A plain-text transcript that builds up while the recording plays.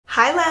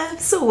Hi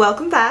loves,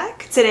 welcome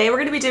back. Today we're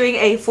going to be doing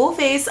a full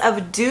face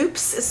of dupes.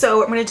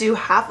 So I'm going to do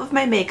half of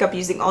my makeup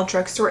using all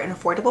drugstore and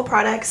affordable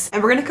products,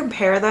 and we're going to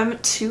compare them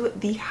to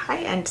the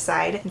high-end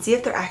side and see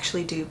if they're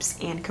actually dupes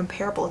and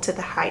comparable to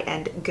the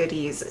high-end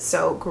goodies.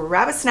 So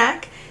grab a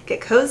snack, get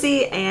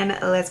cozy, and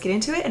let's get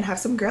into it and have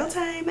some girl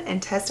time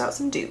and test out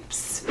some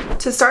dupes.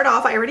 To start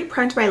off, I already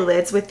primed my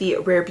lids with the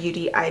Rare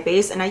Beauty eye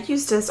base, and I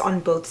used this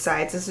on both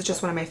sides. This is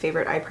just one of my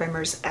favorite eye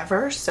primers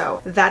ever.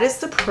 So that is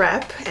the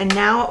prep. And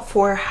now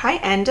for high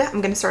end,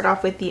 I'm going to start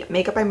off with the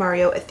Makeup by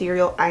Mario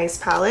Ethereal Eyes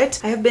palette.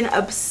 I have been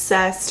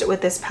obsessed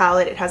with this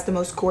palette. It has the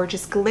most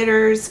gorgeous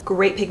glitters,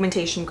 great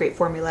pigmentation, great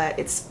formula.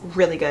 It's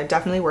really good,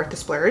 definitely worth the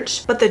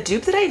splurge. But the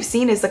dupe that I've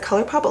seen is the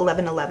ColourPop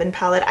 1111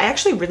 palette. I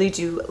actually really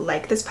do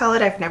like this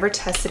palette. I've never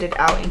tested it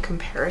out in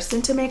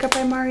comparison to Makeup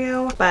by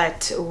Mario,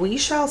 but we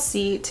shall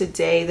see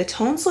today. The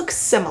tones look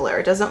similar.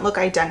 It doesn't look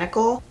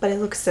identical, but it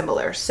looks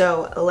similar.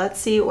 So let's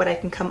see what I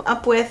can come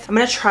up with. I'm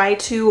going to try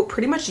to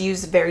pretty much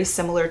use very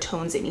similar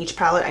tones in each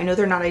palette. I know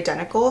they're not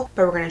identical,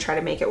 but we're going to try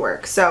to make it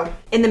work. So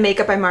in the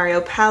Makeup by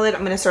Mario palette,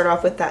 I'm going to start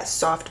off with that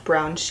soft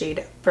brown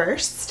shade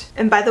first.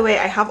 And by the way,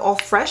 I have all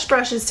fresh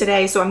brushes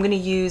today, so I'm going to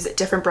use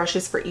different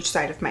brushes for each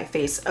side of my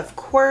face, of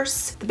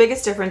course. The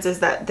biggest difference is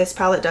that this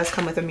palette does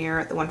come with a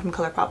mirror. The one from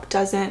ColourPop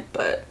doesn't,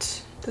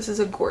 but this is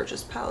a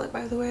gorgeous palette,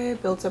 by the way.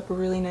 It builds up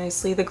really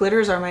nicely. The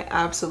glitters are my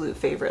absolute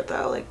favorite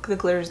though. Like, the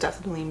glitters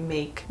definitely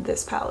make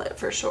this palette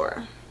for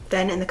sure.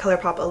 Then in the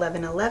ColourPop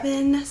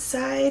 1111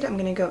 side, I'm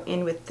gonna go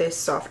in with this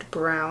soft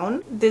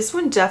brown. This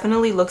one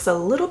definitely looks a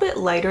little bit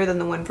lighter than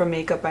the one from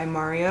Makeup by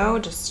Mario,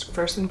 just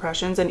first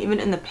impressions, and even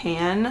in the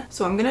pan.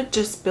 So I'm gonna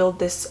just build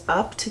this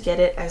up to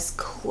get it as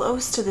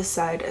close to the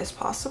side as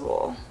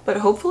possible. But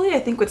hopefully, I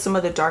think with some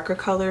of the darker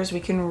colors, we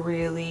can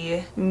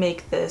really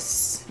make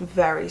this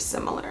very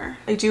similar.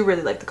 I do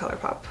really like the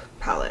ColourPop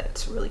palette.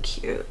 It's really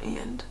cute,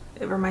 and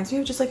it reminds me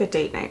of just like a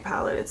date night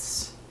palette.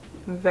 It's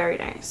very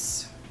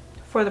nice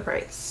for the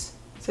price.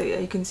 So yeah,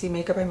 you can see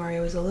Makeup by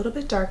Mario is a little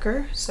bit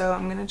darker, so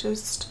I'm gonna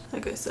just,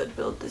 like I said,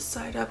 build this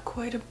side up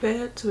quite a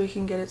bit so we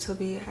can get it to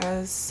be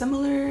as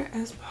similar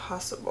as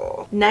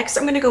possible. Next,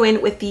 I'm gonna go in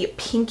with the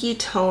pinky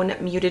tone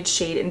muted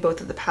shade in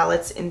both of the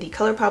palettes, in the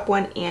ColourPop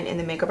one and in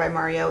the Makeup by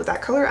Mario.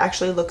 That color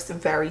actually looks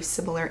very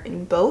similar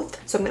in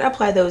both, so I'm gonna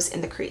apply those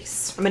in the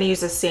crease. I'm gonna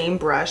use the same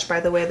brush, by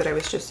the way, that I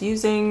was just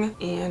using,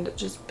 and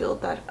just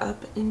build that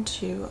up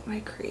into my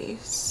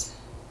crease.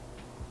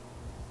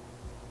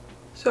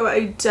 So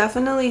I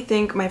definitely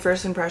think my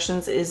first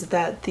impressions is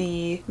that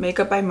the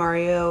Makeup by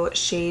Mario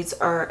shades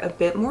are a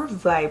bit more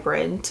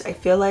vibrant. I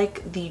feel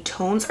like the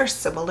tones are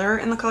similar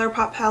in the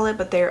ColourPop palette,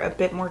 but they're a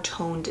bit more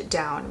toned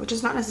down, which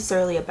is not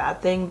necessarily a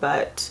bad thing,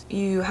 but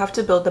you have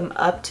to build them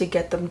up to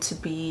get them to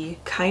be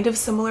kind of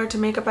similar to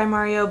Makeup by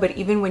Mario. But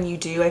even when you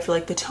do, I feel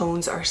like the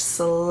tones are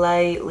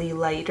slightly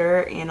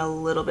lighter and a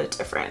little bit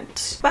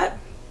different. But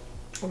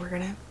we're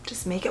gonna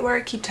just make it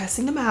work, keep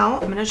testing them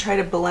out. I'm gonna try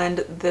to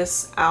blend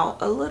this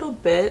out a little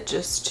bit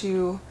just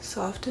to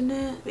soften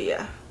it. But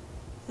yeah,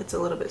 it's a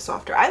little bit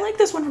softer. I like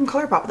this one from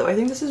ColourPop though. I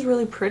think this is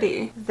really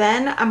pretty.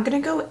 Then I'm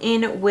gonna go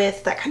in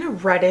with that kind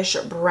of reddish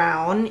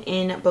brown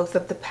in both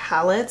of the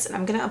palettes, and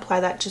I'm gonna apply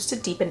that just to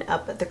deepen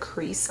up the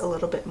crease a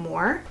little bit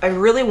more. I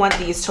really want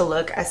these to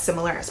look as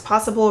similar as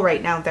possible.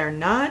 Right now they're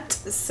not,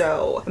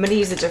 so I'm gonna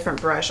use a different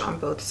brush on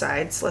both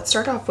sides. Let's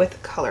start off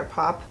with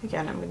ColourPop.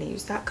 Again, I'm gonna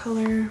use that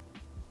color.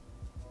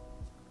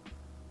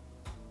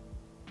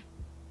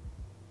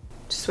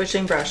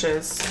 Switching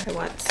brushes, I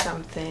want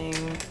something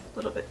a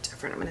little bit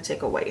different. I'm going to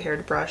take a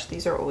white-haired brush.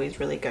 These are always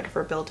really good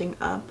for building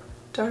up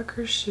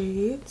darker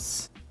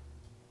shades.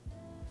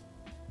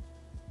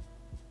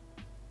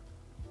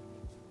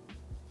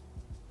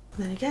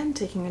 And then again,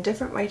 taking a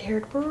different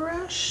white-haired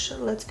brush,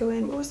 let's go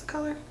in. What was the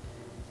color?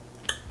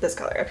 This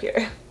color up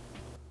here.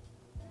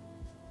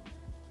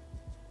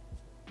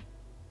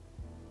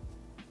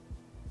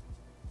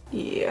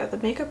 Yeah, the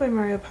Makeup by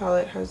Mario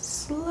palette has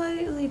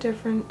slightly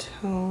different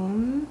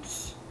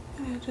tones.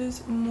 It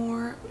is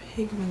more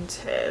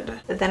pigmented.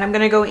 Then I'm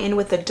gonna go in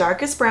with the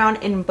darkest brown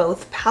in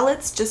both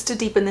palettes just to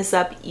deepen this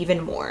up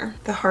even more.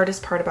 The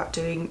hardest part about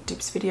doing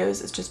dupes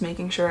videos is just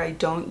making sure I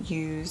don't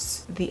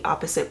use the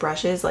opposite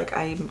brushes. Like,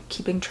 I'm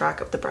keeping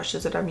track of the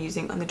brushes that I'm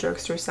using on the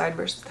drugstore side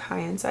versus the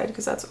high-end side,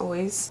 because that's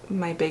always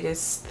my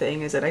biggest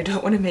thing, is that I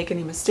don't want to make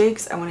any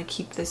mistakes. I want to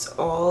keep this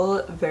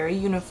all very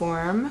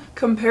uniform.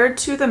 Compared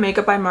to the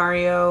Makeup by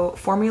Mario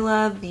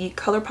formula, the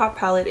ColourPop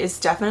palette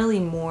is definitely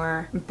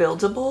more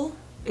buildable.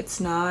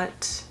 It's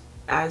not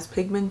as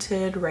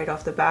pigmented right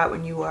off the bat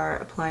when you are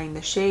applying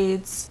the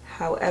shades.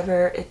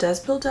 However, it does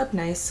build up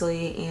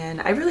nicely, and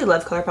I really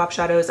love ColourPop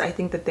shadows. I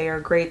think that they are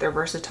great, they're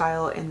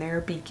versatile, and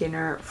they're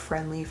beginner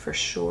friendly for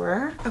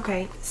sure.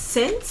 Okay,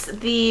 since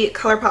the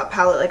ColourPop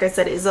palette, like I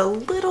said, is a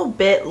little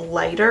bit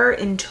lighter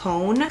in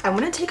tone, I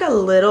want to take a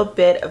little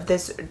bit of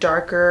this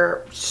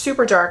darker,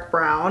 super dark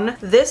brown.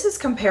 This is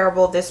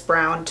comparable, this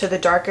brown, to the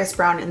darkest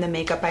brown in the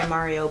Makeup by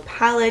Mario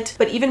palette,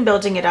 but even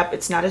building it up,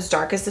 it's not as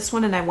dark as this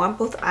one, and I want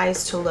both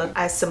eyes to look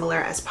as similar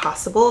as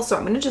possible. So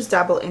I'm going to just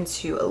dabble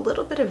into a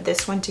little bit of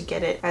this one to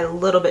get it a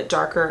little bit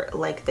darker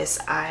like this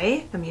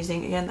eye. I'm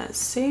using, again, that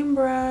same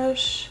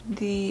brush.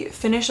 The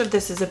finish of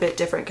this is a bit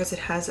different because it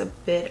has a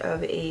bit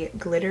of a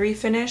glittery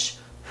finish,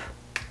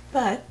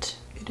 but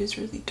it is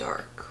really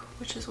dark,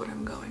 which is what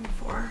I'm going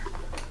for.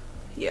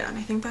 Yeah, and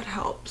I think that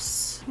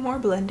helps. More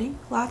blending,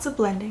 lots of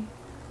blending.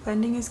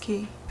 Blending is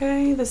key.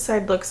 Okay, this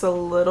side looks a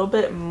little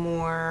bit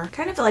more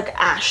kind of like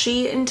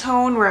ashy in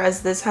tone,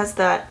 whereas this has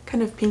that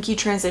kind of pinky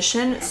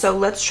transition. So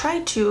let's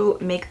try to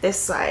make this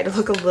side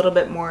look a little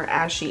bit more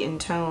ashy in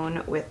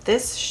tone with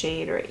this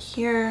shade right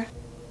here.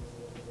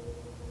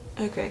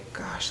 Okay,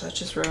 gosh, that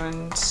just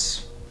ruined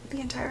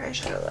the entire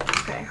eyeshadow look.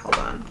 Okay, hold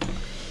on.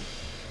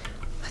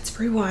 Let's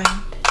rewind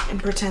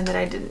and pretend that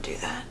I didn't do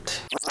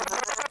that.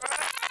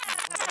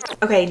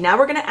 Okay, now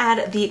we're gonna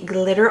add the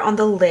glitter on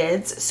the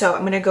lids. So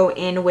I'm gonna go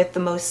in with the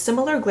most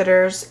similar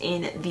glitters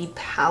in the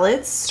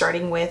palettes,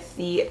 starting with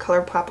the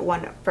ColourPop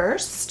one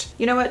first.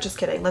 You know what, just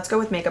kidding. Let's go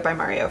with Makeup by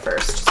Mario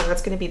first. So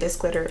that's gonna be this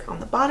glitter on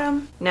the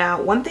bottom.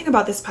 Now, one thing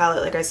about this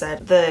palette, like I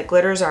said, the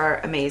glitters are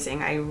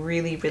amazing. I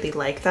really, really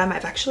like them.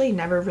 I've actually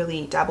never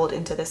really dabbled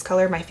into this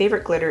color. My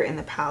favorite glitter in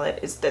the palette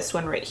is this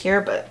one right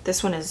here, but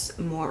this one is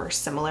more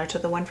similar to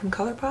the one from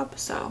ColourPop.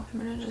 So I'm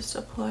gonna just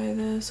apply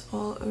this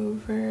all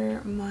over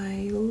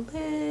my lid.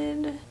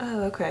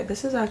 Oh, okay,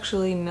 this is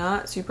actually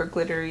not super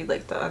glittery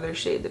like the other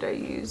shade that I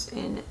use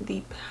in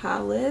the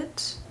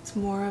palette. It's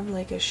more of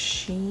like a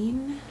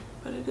sheen,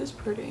 but it is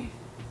pretty.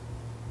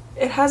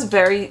 It has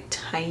very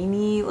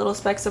tiny little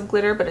specks of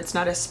glitter, but it's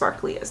not as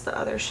sparkly as the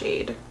other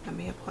shade. Let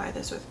me apply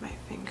this with my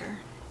finger.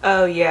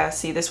 Oh yeah,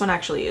 see, this one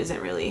actually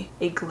isn't really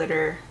a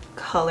glitter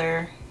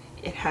color.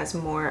 It has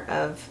more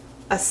of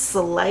a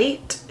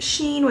slight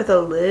sheen with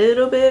a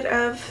little bit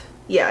of,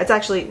 yeah, it's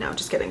actually, no,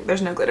 just kidding.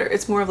 There's no glitter.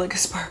 It's more of like a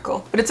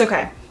sparkle, but it's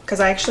okay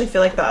because I actually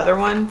feel like the other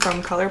one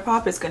from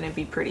ColourPop is going to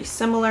be pretty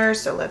similar.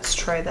 So let's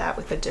try that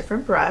with a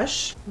different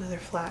brush. Another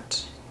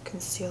flat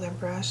concealer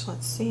brush.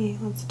 Let's see.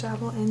 Let's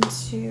dabble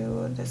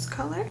into this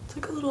color. It's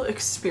like a little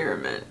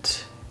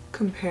experiment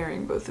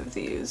comparing both of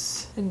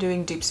these and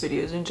doing dupes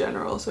videos in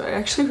general. So I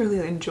actually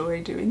really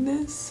enjoy doing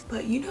this.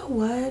 But you know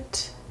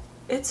what?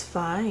 It's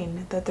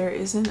fine that there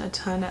isn't a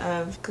ton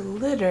of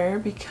glitter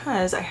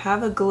because I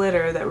have a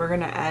glitter that we're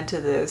gonna add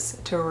to this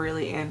to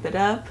really amp it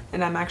up,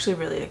 and I'm actually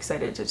really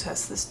excited to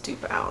test this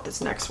dupe out,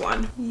 this next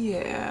one.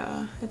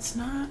 Yeah, it's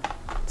not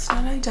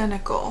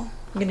identical.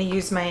 I'm gonna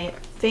use my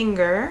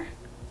finger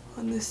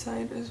on this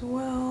side as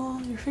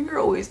well. Your finger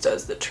always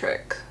does the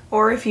trick.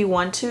 Or if you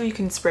want to, you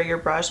can spray your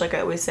brush like I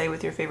always say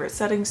with your favorite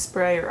setting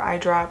spray or eye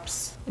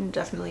drops. And it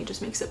definitely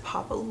just makes it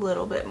pop a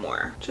little bit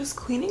more. Just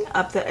cleaning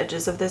up the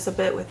edges of this a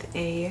bit with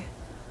a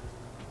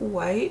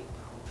white.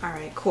 All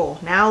right, cool.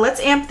 Now let's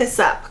amp this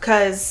up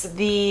because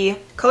the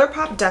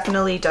ColourPop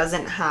definitely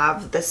doesn't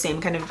have the same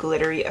kind of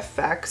glittery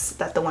effects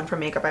that the one from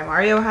Makeup by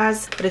Mario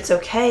has, but it's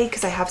okay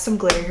because I have some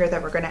glitter here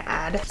that we're gonna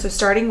add. So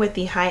starting with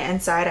the high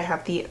end side, I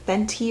have the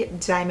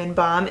Fenty Diamond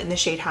Bomb in the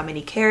shade How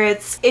Many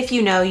Carats. If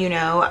you know, you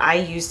know, I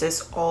use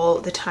this all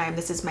the time.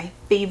 This is my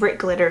favorite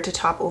glitter to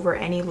top over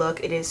any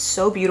look. It is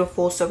so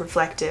beautiful, so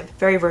reflective,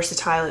 very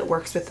versatile. It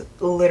works with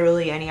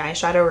literally any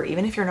eyeshadow, or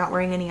even if you're not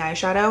wearing any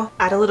eyeshadow,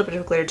 add a little bit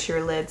of glitter to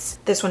your lids.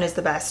 This one is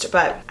the best,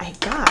 but I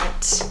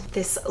got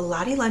this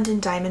Lottie London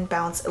Diamond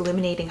Bounce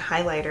Illuminating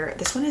Highlighter.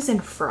 This one is in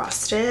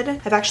Frosted.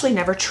 I've actually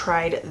never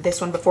tried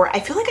this one before. I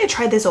feel like I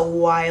tried this a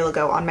while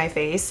ago on my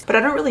face, but I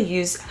don't really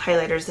use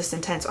highlighters this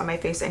intense on my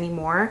face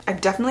anymore. I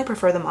definitely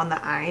prefer them on the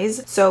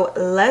eyes. So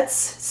let's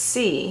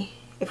see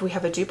if we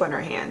have a dupe on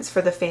our hands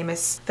for the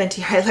famous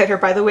Fenty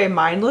highlighter. By the way,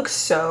 mine looks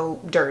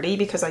so dirty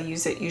because I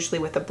use it usually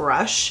with a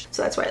brush,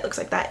 so that's why it looks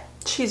like that.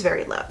 She's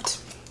very loved,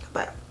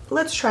 but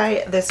let's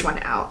try this one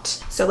out.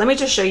 So let me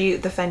just show you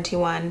the Fenty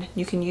one.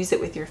 You can use it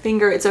with your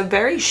finger. It's a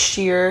very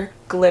sheer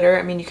glitter.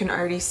 I mean, you can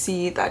already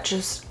see that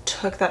just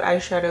took that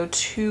eyeshadow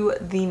to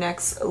the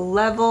next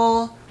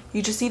level.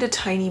 You just need a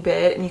tiny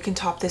bit and you can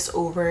top this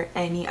over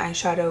any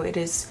eyeshadow. It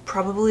is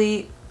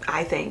probably,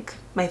 I think,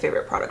 my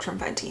favorite product from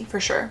Fenty, for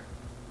sure.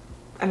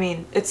 I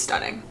mean, it's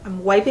stunning.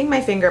 I'm wiping my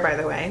finger, by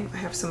the way. I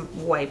have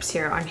some wipes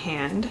here on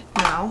hand.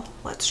 Now,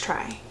 let's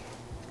try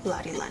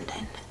Lottie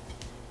London.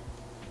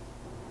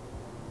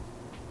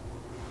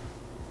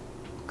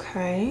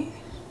 Okay,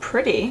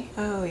 pretty.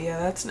 Oh yeah,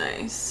 that's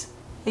nice.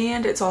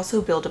 And it's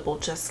also buildable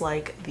just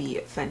like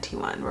the Fenty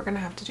one. We're gonna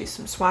have to do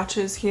some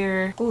swatches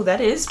here. Oh, that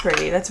is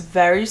pretty. That's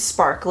very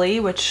sparkly,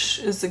 which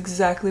is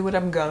exactly what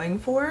I'm going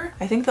for.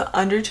 I think the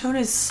undertone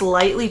is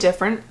slightly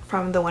different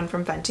from the one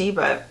from Fenty,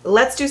 but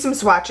let's do some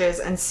swatches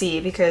and see,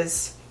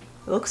 because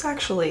it looks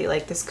actually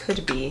like this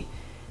could be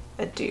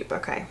a dupe.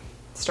 Okay.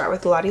 Start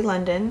with Lottie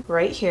London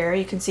right here.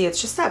 You can see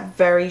it's just that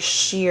very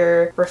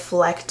sheer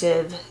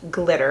reflective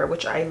glitter,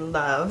 which I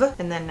love.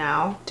 And then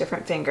now,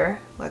 different finger,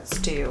 let's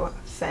do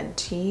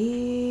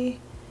Fenty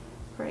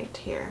right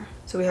here.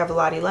 So we have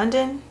Lottie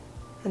London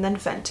and then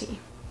Fenty.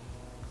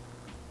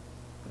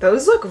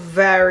 Those look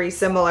very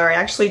similar. I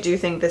actually do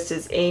think this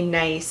is a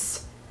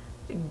nice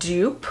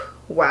dupe.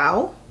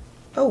 Wow.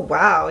 Oh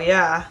wow,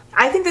 yeah.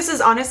 I think this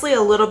is honestly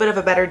a little bit of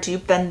a better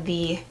dupe than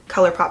the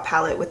ColourPop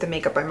palette with the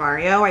Makeup by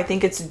Mario. I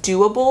think it's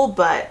doable,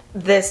 but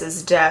this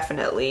is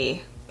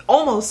definitely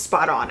almost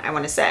spot on, I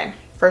want to say,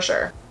 for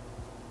sure.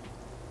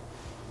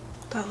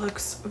 That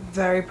looks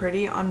very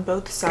pretty on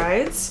both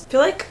sides. I feel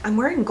like I'm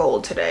wearing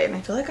gold today, and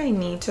I feel like I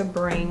need to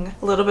bring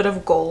a little bit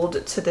of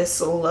gold to this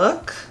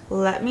look.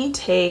 Let me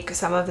take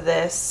some of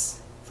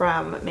this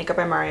from Makeup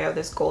by Mario,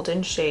 this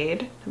golden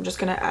shade. I'm just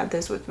gonna add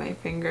this with my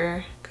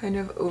finger kind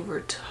of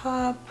over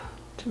top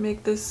to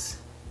make this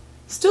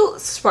still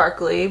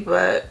sparkly,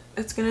 but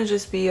it's gonna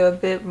just be a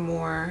bit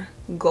more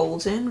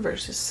golden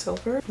versus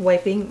silver.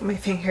 Wiping my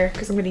finger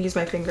because I'm gonna use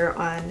my finger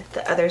on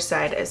the other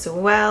side as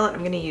well.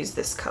 I'm gonna use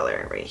this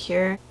color right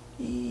here.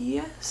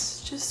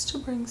 Yes, just to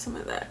bring some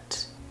of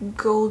that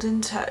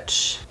golden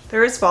touch.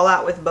 There is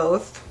fallout with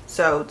both,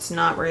 so it's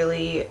not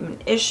really an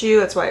issue.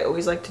 That's why I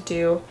always like to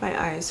do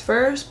my eyes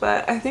first,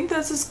 but I think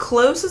that's as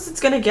close as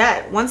it's gonna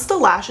get. Once the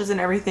lashes and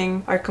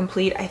everything are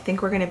complete, I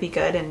think we're gonna be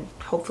good, and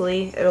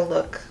hopefully it'll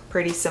look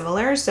pretty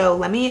similar. So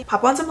let me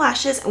pop on some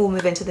lashes and we'll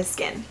move into the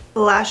skin. The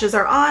lashes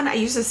are on. I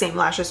use the same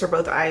lashes for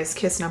both eyes.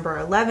 Kiss number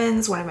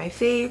 11's one of my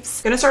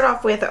faves. Gonna start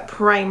off with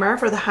primer.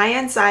 For the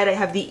high-end side, I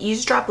have the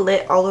Eavesdrop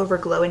Lit All Over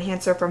Glow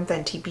Enhancer from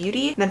Fenty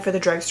Beauty. And then for the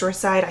drugstore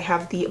side, I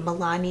have the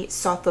Milani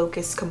Soft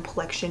Focus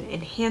Complexion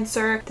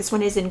Enhancer. This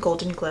one is in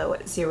Golden Glow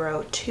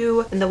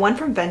 02. And the one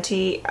from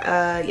Fenty,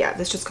 yeah,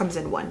 this just comes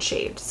in one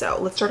shade. So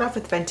let's start off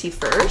with Fenty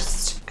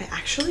first. I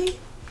actually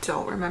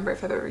don't remember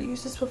if I've ever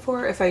used this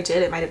before. If I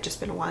did, it might have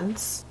just been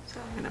once. So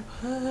I'm gonna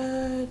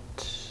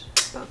put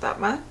about that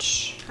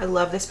much. I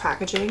love this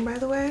packaging, by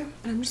the way.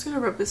 And I'm just gonna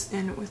rub this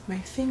in with my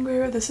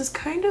finger. This is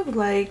kind of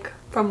like,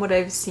 from what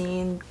I've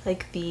seen,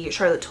 like the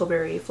Charlotte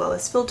Tilbury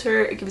Flawless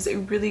Filter. It gives a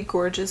really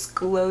gorgeous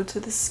glow to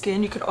the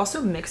skin. You could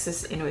also mix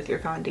this in with your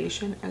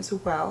foundation as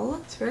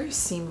well. It's very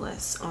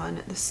seamless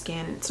on the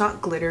skin. It's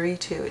not glittery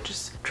too. It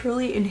just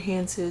truly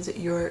enhances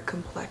your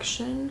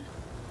complexion.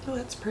 Oh,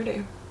 that's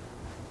pretty.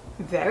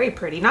 Very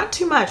pretty. Not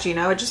too much, you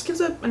know, it just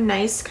gives a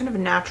nice kind of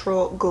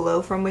natural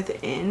glow from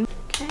within.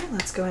 Okay,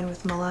 let's go in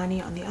with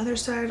Milani on the other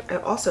side. I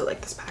also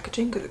like this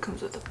packaging because it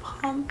comes with a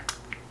pump.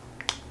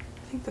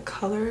 I think the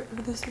color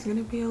of this is going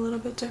to be a little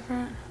bit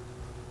different.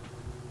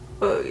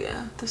 Oh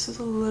yeah, this is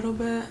a little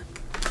bit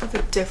of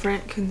a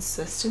different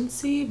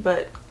consistency,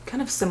 but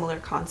kind of similar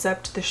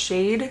concept. The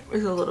shade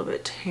is a little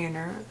bit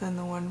tanner than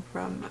the one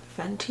from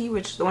Fenty,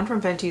 which the one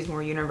from Fenty is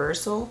more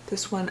universal.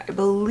 This one, I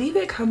believe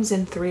it comes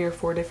in 3 or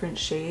 4 different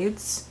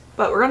shades,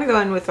 but we're gonna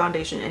go in with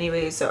foundation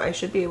anyway, so I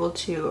should be able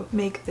to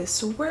make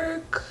this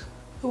work.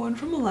 The one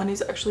from Milani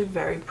is actually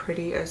very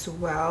pretty as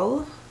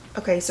well.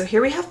 Okay, so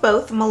here we have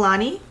both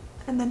Milani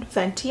and then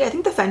Fenty. I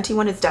think the Fenty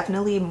one is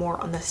definitely more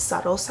on the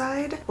subtle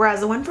side, whereas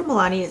the one from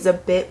Milani is a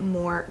bit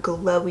more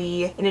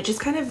glowy, and it just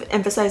kind of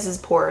emphasizes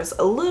pores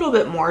a little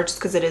bit more just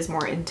because it is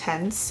more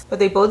intense. But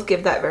they both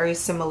give that very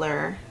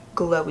similar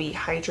glowy,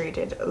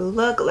 hydrated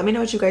look. Let me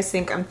know what you guys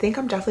think. I think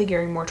I'm definitely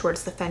gearing more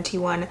towards the Fenty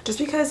one just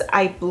because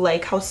I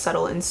like how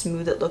subtle and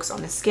smooth it looks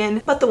on the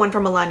skin, but the one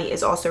from Milani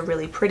is also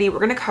really pretty. We're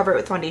gonna cover it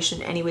with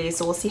foundation anyway,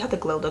 so we'll see how the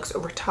glow looks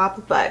over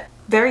top, but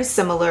very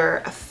similar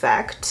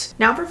effect.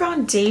 Now for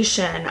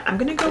foundation, I'm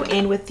gonna go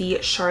in with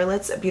the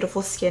Charlotte's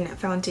Beautiful Skin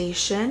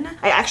foundation.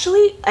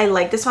 I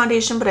like this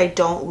foundation, but I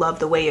don't love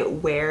the way it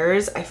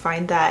wears. I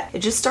find that it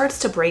just starts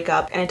to break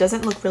up and it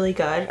doesn't look really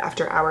good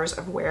after hours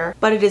of wear,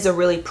 but it is a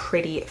really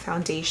pretty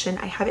foundation.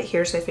 I have it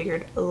here, so I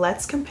figured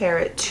let's compare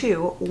it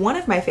to one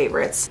of my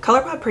favorites,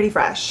 ColourPop Pretty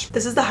Fresh.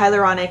 This is the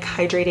Hyaluronic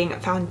Hydrating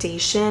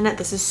Foundation.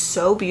 This is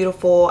so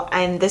beautiful,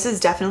 and this is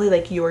definitely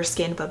like your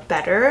skin but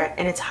better,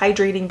 and it's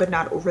hydrating but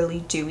not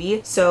overly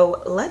dewy.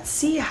 So let's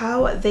see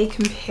how they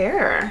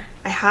compare.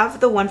 I have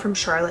the one from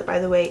Charlotte, by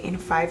the way, in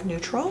 5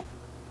 Neutral.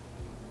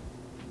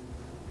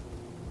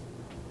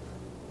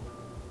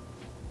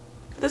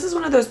 This is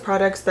one of those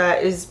products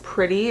that is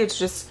pretty. It's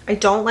just, I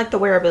don't like the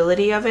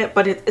wearability of it,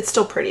 but it's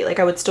still pretty. Like,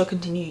 I would still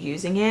continue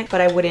using it,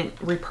 but I wouldn't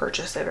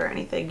repurchase it or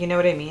anything. You know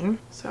what I mean?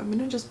 So I'm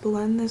gonna just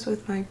blend this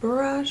with my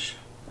brush.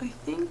 I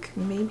think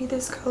maybe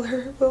this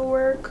color will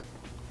work.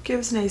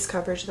 Gives nice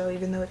coverage though,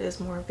 even though it is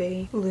more of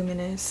a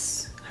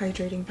luminous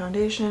hydrating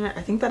foundation.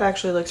 I think that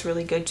actually looks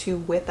really good too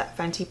with that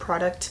Fenty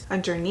product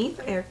underneath.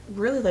 I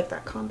really like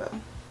that combo.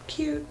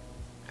 Cute.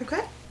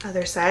 Okay,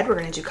 other side, we're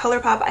gonna do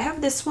ColourPop. I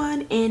have this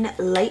one in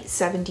Light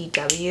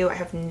 70W. I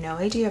have no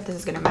idea if this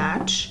is gonna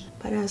match,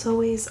 but as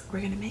always,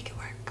 we're gonna make it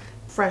work.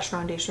 Fresh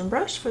foundation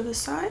brush for this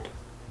side.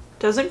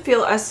 Doesn't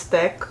feel as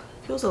thick.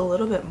 Feels a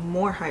little bit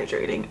more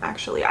hydrating,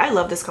 actually. I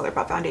love this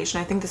ColourPop foundation.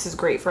 I think this is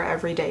great for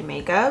everyday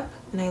makeup,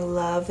 and I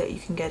love that you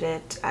can get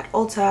it at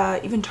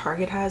Ulta. Even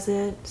Target has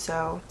it,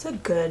 so it's a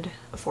good,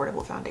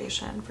 affordable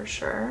foundation for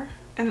sure.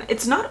 And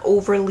it's not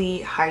overly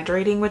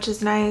hydrating, which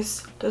is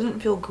nice. Doesn't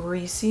feel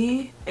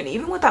greasy. And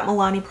even with that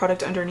Milani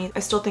product underneath, I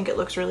still think it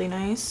looks really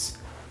nice.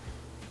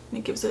 And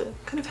it gives a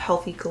kind of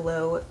healthy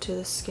glow to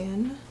the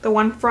skin. The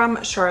one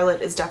from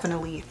Charlotte is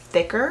definitely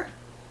thicker.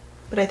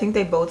 but I think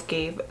they both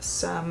gave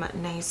some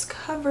nice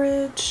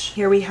coverage.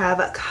 Here we have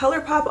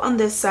ColourPop on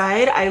this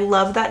side. I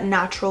love that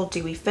natural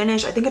dewy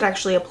finish. I think it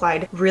actually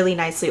applied really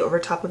nicely over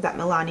top of that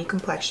Milani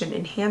complexion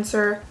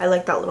enhancer. I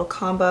like that little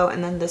combo.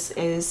 And then this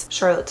is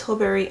Charlotte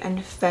Tilbury and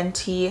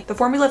Fenty. The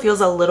formula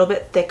feels a little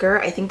bit thicker.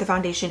 I think the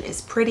foundation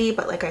is pretty,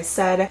 but like I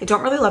said, I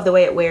don't really love the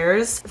way it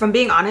wears. If I'm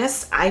being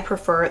honest, I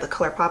prefer the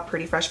ColourPop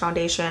Pretty Fresh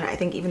foundation. I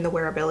think even the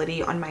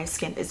wearability on my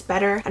skin is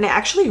better. And I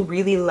actually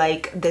really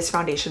like this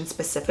foundation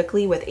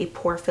specifically with a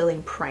pore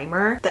filling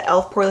primer. The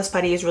e.l.f. Poreless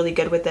Putty is really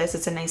good with this.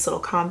 It's a nice little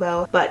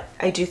combo, but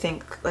I do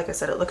think, like I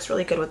said, it looks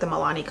really good with the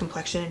Milani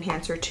complexion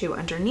enhancer too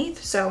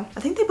underneath. So I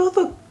think they both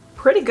look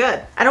pretty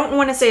good. I don't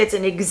want to say it's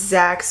an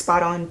exact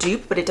spot on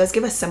dupe, but it does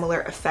give a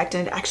similar effect,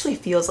 and it actually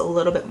feels a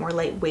little bit more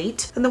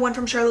lightweight than the one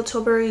from Charlotte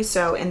Tilbury.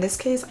 So in this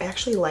case, I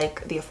actually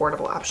like the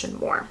affordable option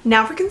more.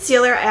 Now for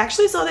concealer, I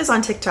actually saw this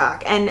on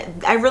TikTok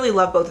and I really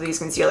love both of these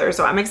concealers,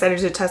 so I'm excited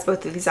to test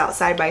both of these out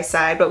side by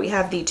side. But we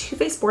have the Too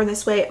Faced Born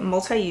This Way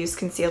multi-use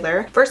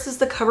concealer versus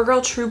the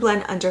CoverGirl True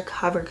Blend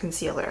Undercover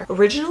concealer.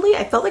 Originally,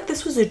 I felt like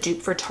this was a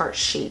dupe for Tarte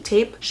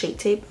Shape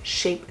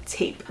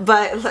Tape,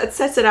 but let's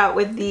test it out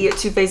with the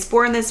Too Faced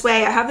Born This Way.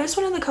 I have this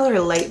one in the color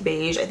light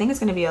beige. I think it's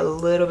going to be a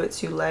little bit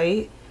too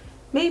light.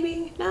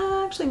 Maybe.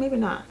 No, actually maybe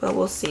not, but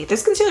we'll see.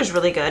 This concealer is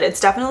really good. It's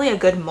definitely a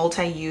good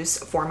multi-use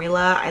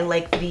formula. I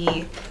like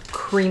the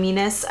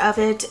creaminess of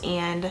it,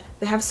 and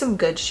they have some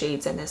good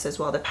shades in this as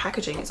well. The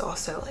packaging is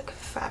also like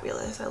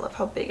fabulous. I love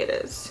how big it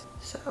is.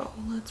 So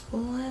let's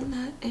blend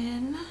that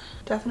in.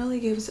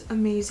 Definitely gives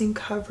amazing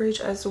coverage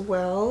as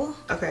well.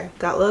 Okay,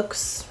 that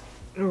looks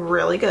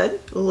really good.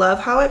 Love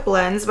how it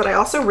blends, but I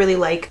also really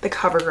like the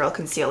CoverGirl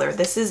concealer.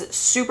 This is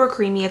super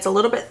creamy. It's a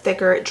little bit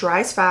thicker. It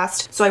dries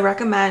fast, so I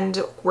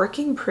recommend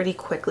working pretty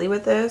quickly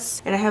with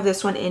this. And I have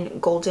this one in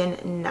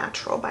Golden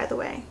Natural, by the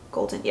way.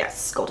 Golden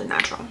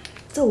Natural.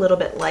 It's a little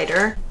bit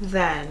lighter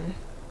than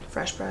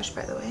Fresh Brush,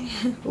 by the way.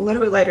 A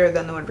little bit lighter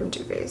than the one from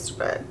Too Faced,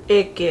 but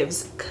it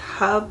gives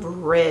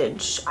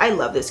coverage. I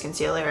love this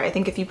concealer. I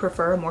think if you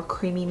prefer a more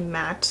creamy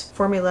matte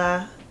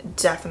formula,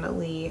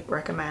 definitely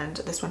recommend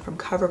this one from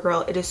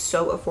CoverGirl. It is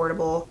so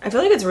affordable. I feel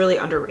like it's really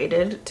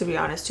underrated, to be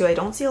honest too. I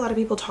don't see a lot of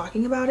people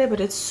talking about it, but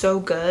it's so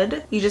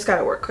good. You just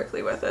gotta work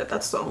quickly with it.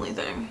 That's the only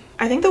thing.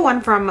 I think the one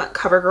from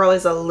CoverGirl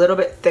is a little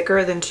bit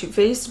thicker than Too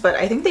Faced, but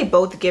I think they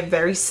both give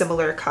very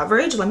similar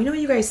coverage. Let me know what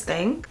you guys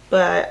think,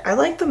 but I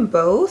like them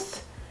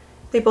both.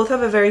 They both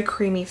have a very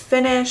creamy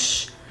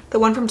finish. The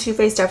one from Too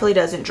Faced definitely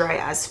doesn't dry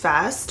as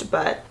fast,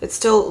 but it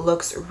still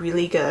looks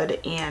really good,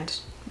 and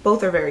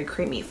both are very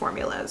creamy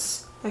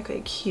formulas.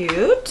 Okay,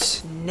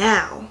 cute.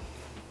 Now,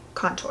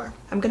 contour.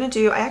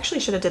 I actually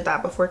should have did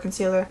that before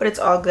concealer, but it's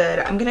all good.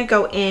 I'm gonna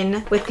go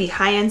in with the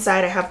high-end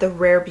side. I have the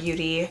Rare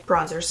Beauty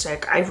bronzer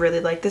stick. I really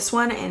like this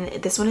one,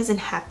 and this one is in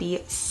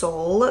Happy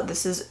Soul.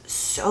 This is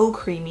so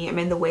creamy. I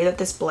mean, the way that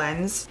this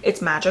blends,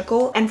 it's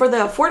magical. And for the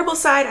affordable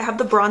side, I have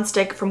the bronze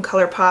stick from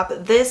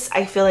ColourPop. This,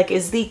 I feel like,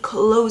 is the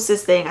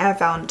closest thing I have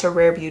found to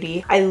Rare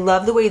Beauty. I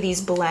love the way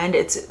these blend.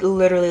 It's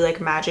literally like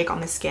magic on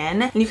the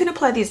skin. And you can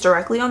apply these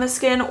directly on the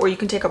skin, or you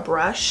can take a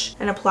brush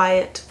and apply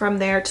it from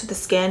there to the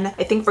skin.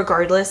 I think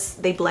regardless,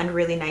 they blend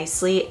really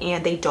nicely,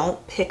 and they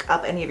don't pick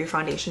up any of your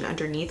foundation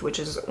underneath, which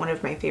is one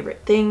of my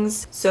favorite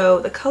things. So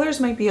the colors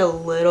might be a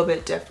little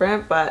bit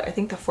different, but I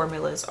think the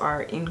formulas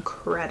are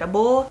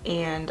incredible,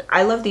 and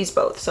I love these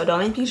both. So don't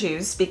make me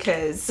choose,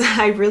 because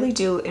I really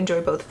do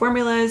enjoy both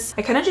formulas.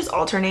 I kind of just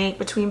alternate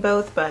between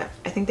both, but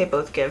I think they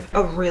both give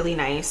a really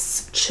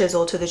nice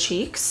chisel to the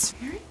cheeks.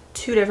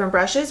 Two different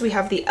brushes. We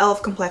have the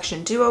e.l.f.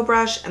 Complexion Duo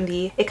brush and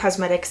the IT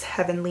Cosmetics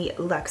Heavenly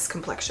Luxe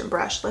Complexion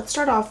brush. Let's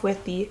start off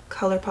with the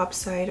ColourPop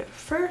side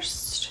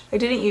first. I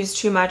didn't use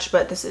too much,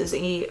 but this is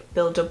a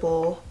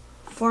buildable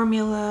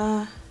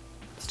formula.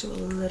 Let's do a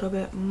little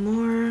bit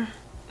more.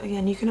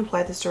 Again, you can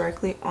apply this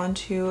directly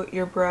onto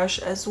your brush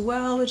as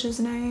well, which is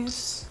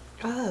nice.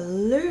 I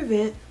love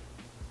it.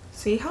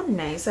 See how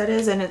nice that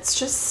is? And it's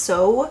just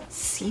so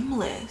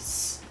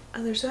seamless.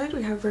 Other side,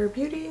 we have Rare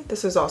Beauty.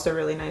 This is also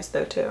really nice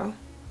though too.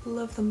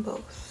 Love them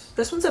both.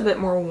 This one's a bit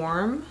more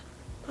warm,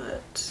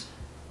 but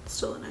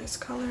still a nice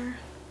color.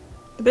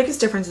 The biggest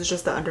difference is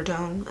just the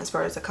undertone as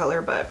far as the color,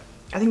 but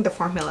I think the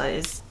formula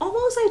is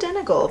almost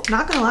identical.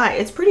 Not gonna lie,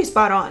 it's pretty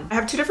spot on. I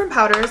have two different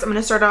powders. I'm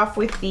gonna start off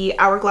with the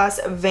Hourglass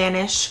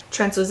Vanish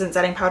Translucent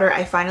Setting Powder.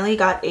 I finally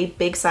got a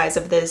big size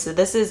of this.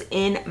 This is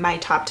in my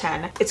top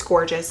 10. It's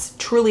gorgeous.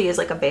 Truly is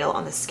like a veil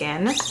on the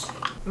skin.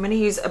 I'm gonna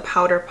use a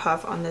powder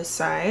puff on this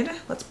side.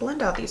 Let's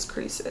blend out these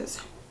creases.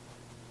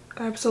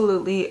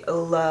 Absolutely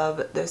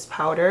love this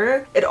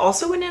powder. It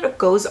also, when it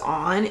goes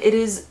on, it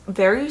is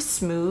very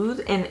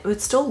smooth and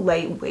it's still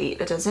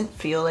lightweight. It doesn't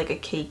feel like a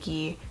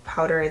cakey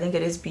powder. I think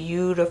it is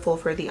beautiful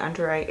for the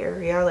under eye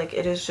area. Like,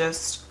 it is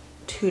just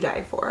to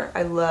die for.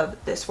 I love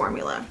this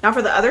formula. Now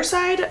for the other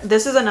side,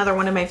 this is another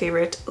one of my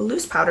favorite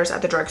loose powders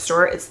at the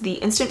drugstore. It's the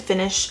Instant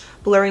Finish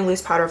Blurring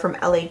Loose Powder from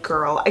LA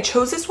Girl. I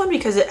chose this one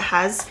because it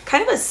has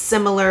kind of a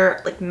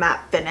similar like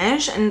matte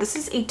finish, and this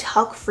is a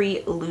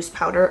talc-free loose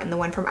powder, and the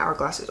one from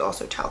Hourglass is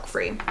also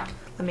talc-free.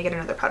 let me get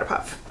another powder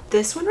puff.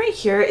 This one right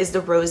here is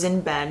the Rose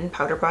and Ben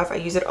powder puff. I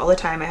use it all the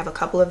time. I have a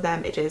couple of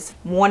them. It is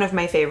one of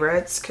my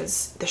favorites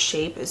because the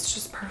shape is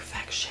just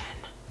perfection.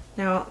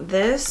 Now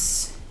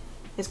this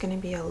is going to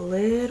be a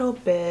little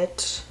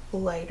bit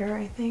lighter,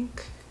 I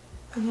think,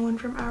 than the one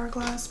from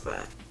Hourglass,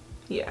 but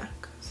yeah,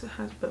 because it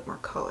has a bit more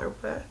color.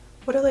 But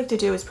what I like to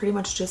do is pretty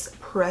much just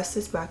press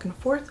this back and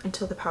forth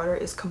until the powder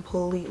is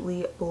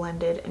completely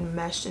blended and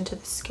meshed into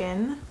the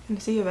skin.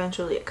 And see,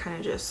 eventually it kind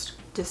of just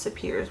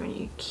disappears when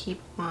you keep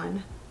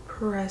on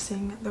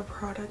pressing the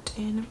product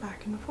in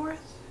back and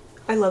forth.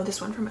 I love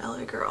this one from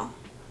LA Girl.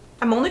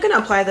 I'm only going to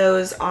apply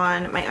those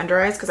on my under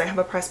eyes because I have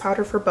a press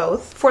powder for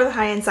both. For the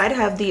high end side, I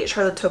have the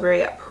Charlotte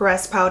Tilbury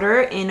press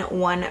powder in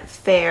One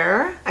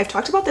Fair. I've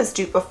talked about this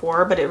dupe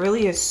before, but it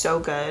really is so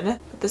good.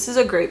 But this is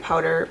a great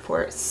powder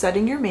for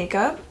setting your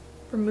makeup.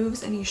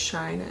 Removes any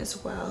shine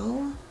as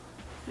well.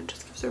 It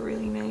just gives a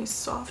really nice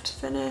soft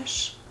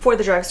finish. For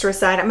the drugstore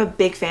side, I'm a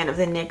big fan of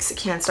the NYX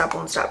Can't Stop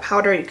Won't Stop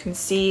powder. You can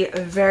see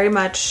very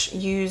much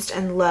used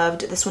and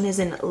loved. This one is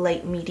in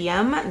light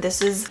medium.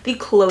 This is the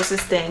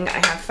closest thing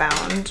I have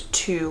found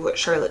to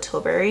Charlotte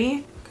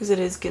Tilbury because it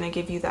is gonna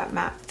give you that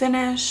matte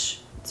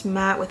finish. It's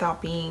matte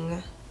without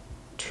being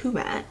too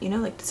matte, you know,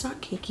 like it's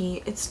not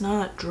cakey, it's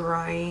not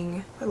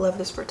drying. I love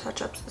this for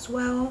touch-ups as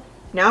well.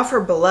 Now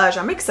for blush,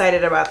 I'm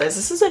excited about this.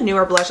 This is a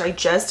newer blush. I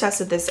just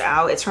tested this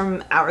out. It's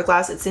from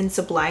Hourglass. It's in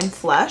Sublime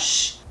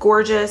Flush.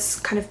 Gorgeous,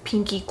 kind of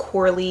pinky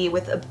corally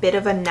with a bit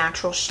of a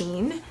natural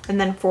sheen. And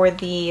then for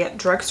the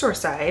drugstore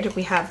side,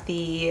 we have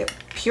the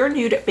Pure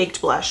Nude Baked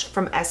Blush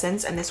from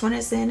Essence, and this one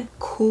is in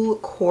Cool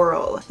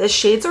Coral. The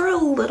shades are a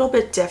little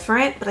bit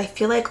different, but I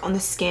feel like on the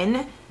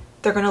skin,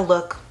 they're gonna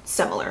look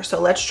similar. So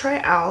let's try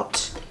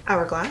out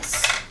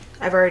Hourglass.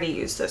 I've already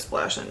used this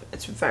blush and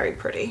it's very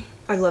pretty.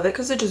 I love it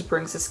because it just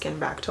brings the skin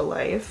back to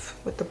life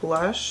with the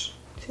blush.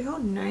 See how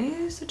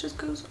nice it just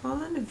goes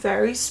on?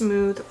 Very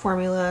smooth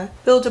formula,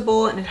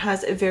 buildable, and it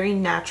has a very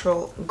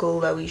natural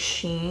glowy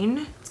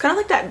sheen. It's kind of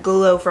like that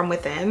glow from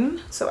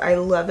within, so I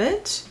love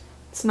it.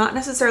 It's not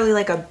necessarily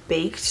like a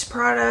baked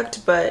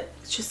product, but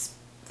it's just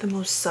the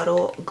most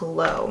subtle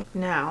glow.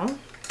 Now,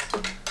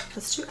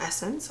 let's do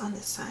Essence on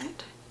this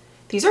side.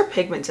 These are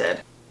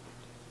pigmented.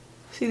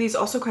 See, these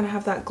also kind of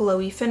have that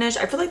glowy finish.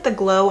 I feel like the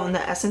glow on the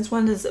Essence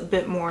one is a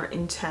bit more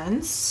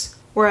intense,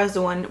 whereas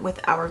the one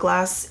with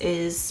Hourglass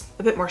is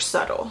a bit more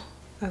subtle.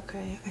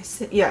 Okay, I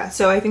see. Yeah,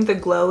 so I think the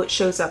glow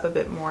shows up a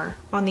bit more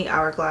on the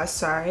Hourglass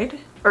side.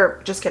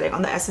 Or just kidding,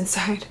 on the Essence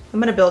side. I'm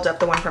gonna build up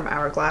the one from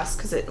Hourglass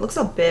because it looks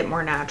a bit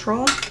more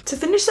natural. To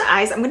finish the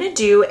eyes, I'm gonna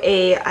do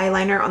a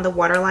eyeliner on the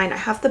waterline. I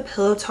have the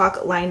Pillow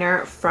Talk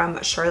liner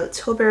from Charlotte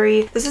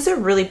Tilbury. This is a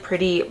really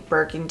pretty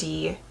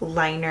burgundy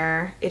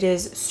liner. It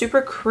is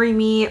super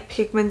creamy,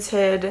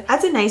 pigmented,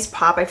 adds a nice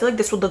pop. I feel like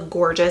this would look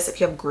gorgeous if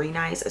you have green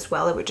eyes as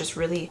well. It would just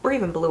really, or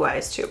even blue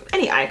eyes too.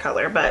 Any eye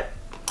color, but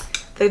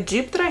the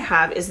dupe that I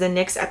have is the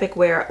NYX Epic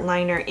Wear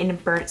liner in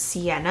Burnt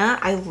Sienna.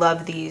 I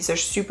love these. They're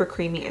super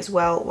creamy as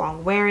well,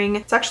 long wearing.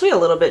 It's actually a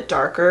little bit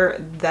darker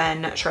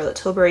than Charlotte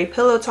Tilbury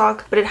Pillow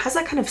Talk, but it has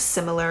that kind of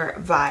similar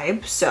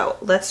vibe. So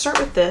let's start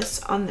with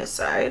this on this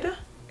side.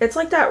 It's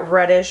like that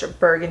reddish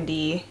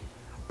burgundy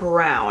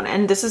brown,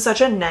 and this is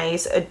such a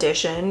nice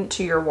addition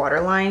to your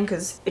waterline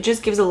because it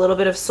just gives a little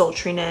bit of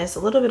sultriness, a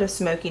little bit of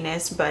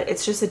smokiness, but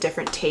it's just a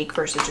different take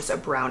versus just a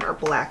brown or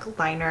black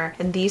liner.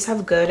 And these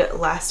have good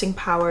lasting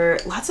power,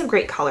 lots of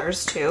great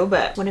colors too,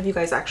 but one of you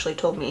guys actually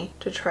told me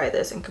to try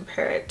this and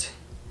compare it.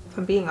 If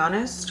I'm being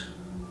honest,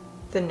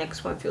 the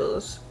NYX one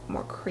feels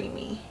more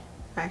creamy.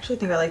 I actually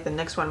think I like the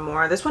NYX one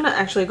more. This one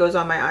actually goes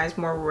on my eyes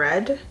more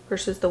red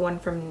versus the one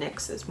from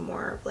NYX is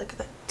more like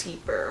the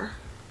deeper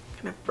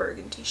kind of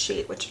burgundy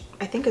shade, which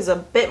I think is a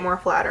bit more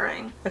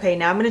flattering. Okay,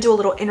 now I'm going to do a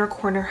little inner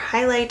corner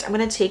highlight. I'm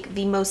going to take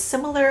the most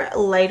similar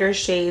lighter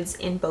shades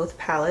in both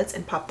palettes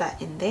and pop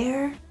that in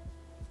there.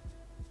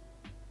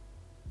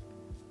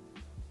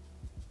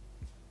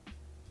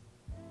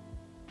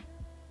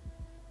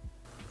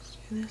 Let's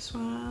do this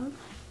one.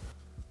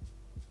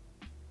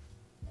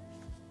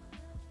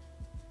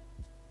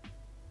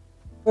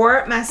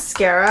 For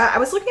mascara, I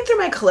was looking through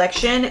my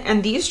collection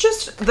and these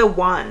just, the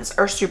wands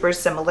are super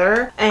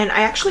similar, and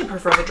I actually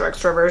prefer the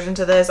drugstore version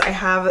to this. I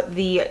have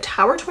the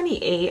Tower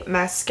 28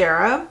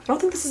 mascara. I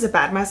don't think this is a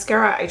bad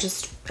mascara. I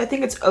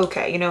think it's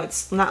okay. You know,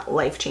 it's not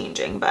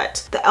life-changing,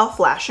 but the e.l.f.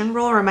 Lash and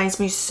Roll reminds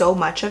me so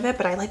much of it,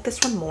 but I like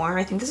this one more.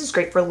 I think this is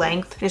great for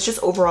length, and it's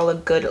just overall a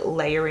good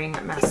layering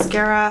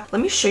mascara.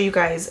 Let me show you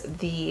guys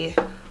the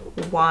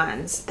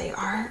wands. They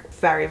are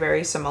very,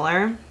 very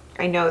similar.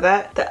 I know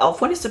that the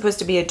e.l.f. one is supposed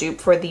to be a dupe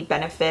for the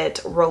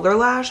Benefit Roller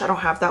Lash. I don't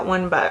have that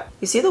one, but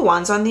you see the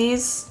wands on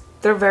these?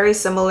 They're very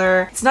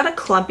similar. It's not a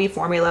clumpy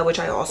formula, which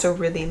I also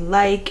really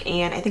like,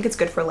 and I think it's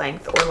good for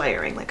length or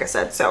layering, like I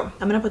said. So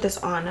I'm gonna put this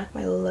on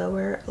my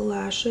lower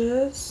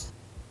lashes.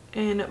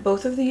 And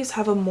both of these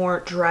have a more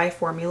dry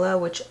formula,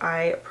 which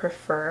I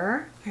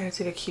prefer. I gotta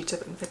take a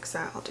Q-tip and fix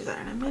that. I'll do that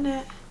in a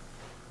minute.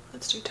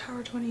 Let's do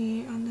Tower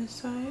 28 on this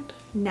side.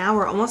 Now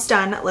we're almost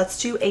done.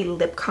 Let's do a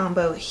lip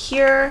combo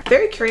here.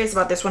 Very curious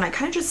about this one.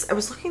 I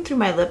was looking through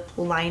my lip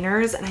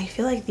liners and I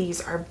feel like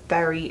these are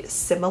very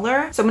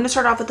similar. So I'm going to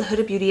start off with the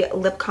Huda Beauty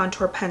Lip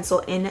Contour Pencil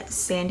in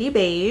Sandy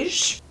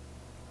Beige.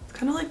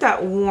 Kind of like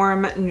that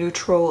warm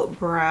neutral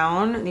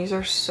brown. These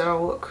are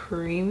so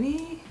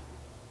creamy.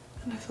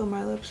 And I fill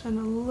my lips in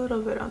a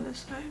little bit on this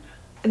side.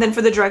 And then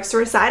for the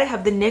drugstore side, I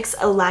have the NYX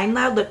Align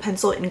Loud Lip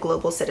Pencil in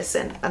Global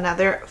Citizen.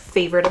 Another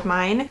favorite of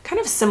mine. Kind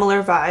of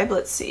similar vibe.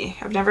 Let's see.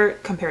 I've never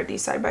compared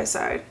these side by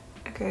side.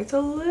 Okay, it's a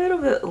little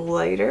bit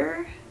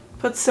lighter,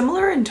 but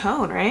similar in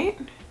tone, right?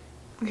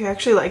 Okay, I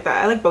actually like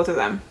that. I like both of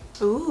them.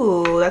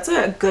 Ooh, that's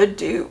a good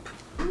dupe.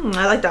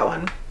 I like that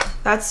one.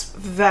 That's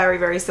very,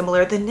 very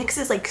similar. The NYX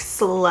is like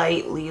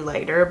slightly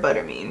lighter, but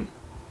I mean,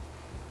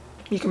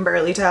 you can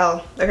barely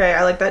tell. Okay,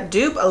 I like that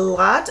dupe a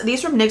lot.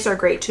 These from NYX are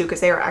great too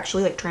because they are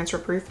actually like transfer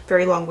proof,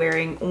 very long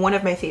wearing. One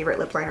of my favorite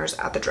lip liners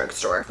at the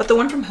drugstore. But the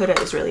one from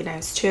Huda is really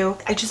nice too.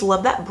 I just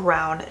love that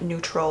brown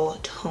neutral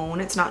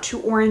tone. It's not too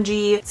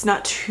orangey. It's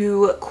not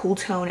too cool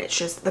tone. It's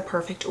just the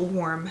perfect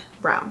warm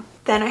brown.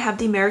 Then I have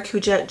the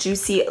Maracuja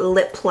Juicy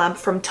Lip Plump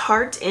from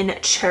Tarte in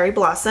Cherry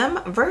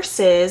Blossom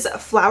versus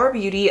Flower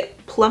Beauty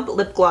Plump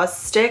Lip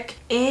Gloss Stick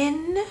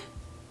in,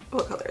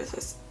 what color is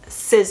this?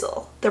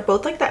 Sizzle. They're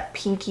both like that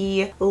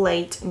pinky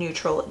light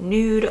neutral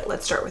nude.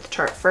 Let's start with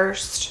Tarte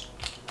first.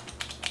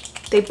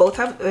 They both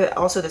have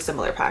also the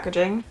similar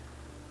packaging.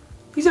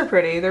 These are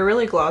pretty. They're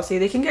really glossy.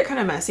 They can get kind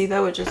of messy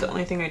though, which is the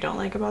only thing I don't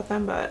like about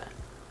them, but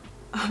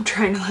I'm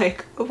trying to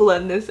like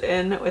blend this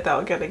in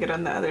without getting it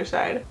on the other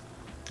side.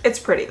 It's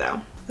pretty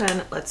though.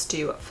 Then let's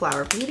do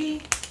Flower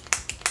Beauty.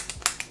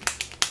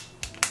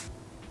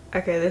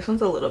 Okay, this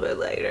one's a little bit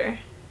lighter.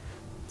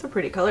 It's a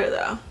pretty color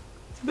though.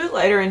 A bit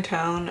lighter in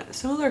tone,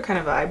 similar kind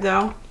of vibe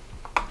though.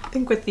 I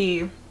think with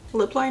the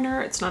lip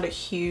liner, it's not a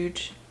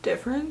huge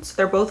difference.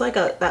 They're both like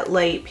that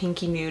light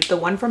pinky nude. The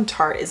one from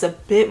Tarte is a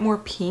bit more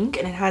pink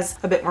and it has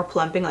a bit more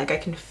plumping, like I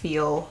can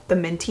feel the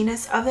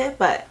mintiness of it,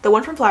 but the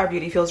one from Flower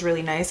Beauty feels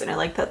really nice and I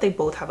like that they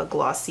both have a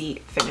glossy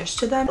finish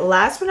to them.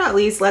 Last but not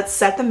least, let's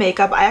set the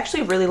makeup. I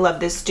actually really love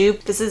this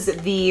dupe. This is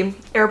the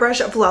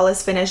Airbrush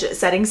Flawless Finish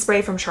Setting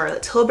Spray from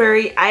Charlotte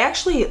Tilbury. I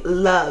actually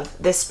love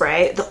this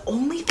spray. The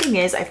only thing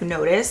is I've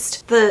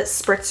noticed the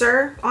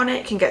spritzer on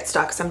it can get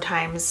stuck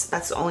sometimes.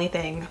 That's the only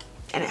thing.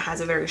 And it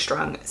has a very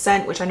strong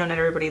scent, which I know not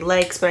everybody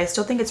likes, but I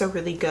still think it's a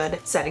really good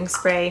setting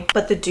spray.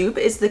 But the dupe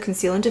is the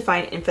Conceal and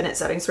Define Infinite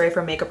Setting Spray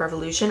from Makeup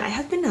Revolution. I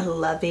have been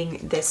loving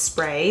this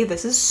spray.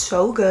 This is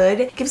so good.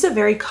 It gives a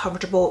very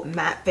comfortable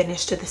matte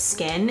finish to the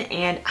skin,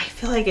 and I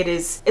feel like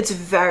it's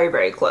very,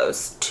 very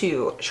close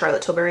to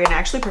Charlotte Tilbury, and I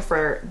actually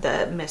prefer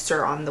the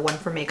mister on the one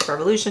from Makeup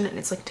Revolution, and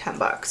it's like 10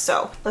 bucks.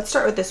 So let's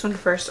start with this one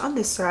first on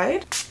this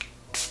side.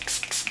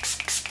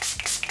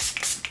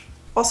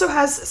 Also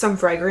has some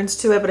fragrance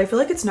to it, but I feel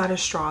like it's not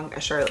as strong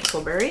as Charlotte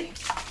Tilbury.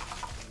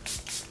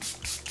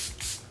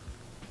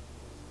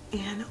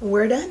 And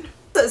we're done.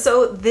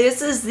 So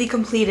this is the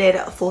completed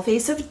full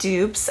face of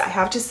dupes. I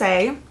have to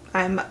say,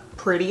 I'm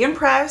pretty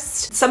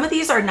impressed. Some of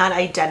these are not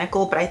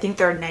identical, but I think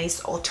they're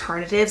nice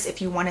alternatives if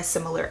you want a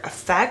similar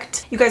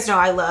effect. You guys know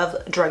I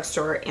love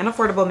drugstore and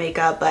affordable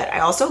makeup, but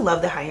I also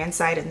love the high-end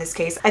side in this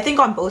case. I think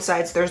on both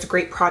sides there's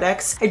great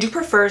products. I do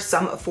prefer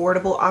some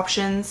affordable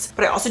options,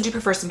 but I also do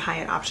prefer some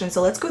high-end options.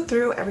 So let's go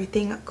through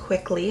everything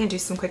quickly and do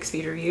some quick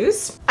speed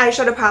reviews.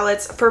 Eyeshadow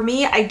palettes. For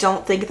me, I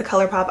don't think the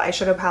ColourPop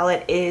eyeshadow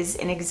palette is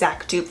an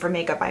exact dupe for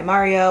Makeup by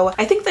Mario.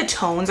 I think the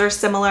tones are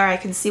similar. I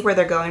can see where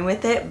they're going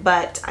with it,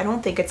 but I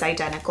don't think it's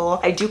identical.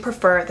 I do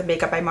prefer the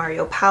Makeup by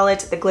Mario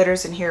palette. The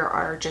glitters in here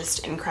are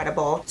just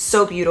incredible.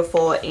 So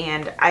beautiful,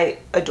 and I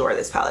adore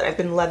this palette. I've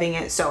been loving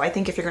it, so I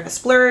think if you're gonna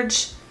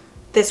splurge,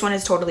 this one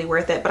is totally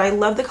worth it. But I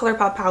love the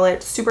ColourPop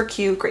palette. Super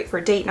cute, great for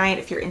date night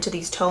if you're into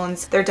these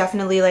tones. They're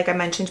definitely, like I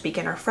mentioned,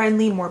 beginner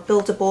friendly, more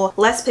buildable,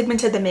 less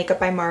pigmented than Makeup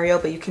by Mario,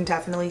 but you can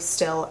definitely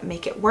still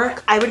make it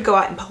work. I would go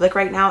out in public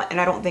right now and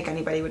I don't think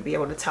anybody would be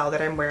able to tell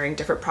that I'm wearing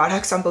different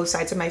products on both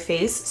sides of my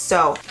face.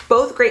 So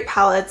both great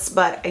palettes,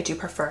 but I do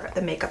prefer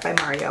the Makeup by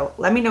Mario.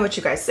 Let me know what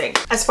you guys think.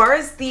 As far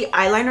as the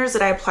eyeliners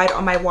that I applied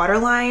on my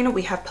waterline,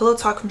 we have Pillow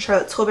Talk from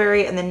Charlotte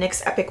Tilbury and the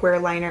NYX Epic Wear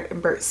Liner in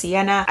Burnt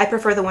Sienna. I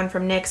prefer the one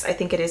from NYX. I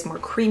think it is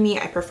more creamy.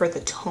 I prefer the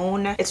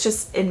tone. It's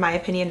just, in my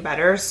opinion,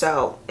 better.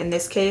 So in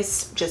this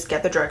case, just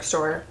get the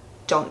drugstore.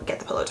 Don't get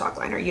the Pillow Talk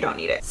liner. You don't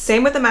need it.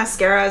 Same with the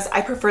mascaras. I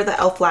prefer the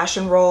e.l.f. Lash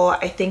and Roll.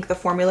 I think the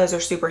formulas are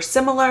super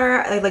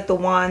similar. I like the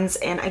wands,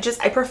 and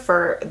I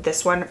prefer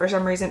this one for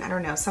some reason. I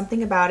don't know,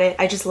 something about it.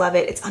 I just love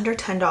it. It's under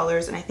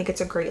 $10 and I think it's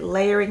a great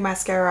layering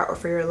mascara or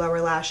for your lower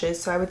lashes.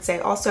 So I would say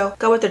also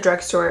go with the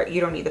drugstore. You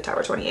don't need the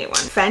Tower 28 one.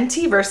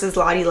 Fenty versus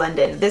Lottie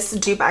London. This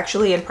dupe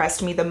actually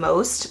impressed me the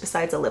most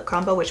besides a lip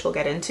combo, which we'll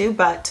get into,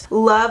 but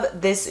love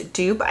this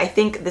dupe. I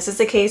think this is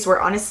a case where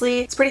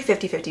honestly, it's pretty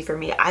 50-50 for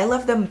me. I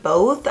love them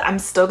both. I'm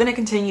still going to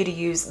continue to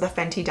use the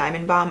Fenty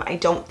Diamond Balm. I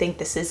don't think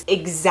this is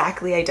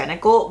exactly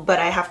identical, but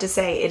I have to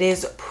say it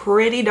is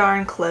pretty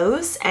darn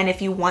close. And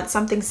if you want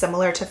something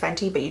similar to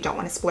Fenty, but you don't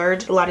want to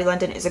splurge, Lottie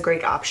London is a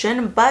great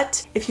option.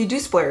 But if you do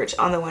splurge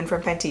on the one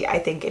from Fenty, I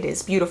think it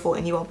is beautiful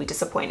and you won't be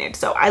disappointed.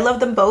 So I love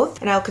them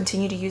both and I'll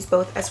continue to use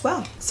both as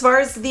well. As far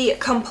as the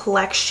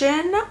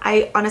complexion,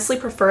 I honestly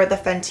prefer the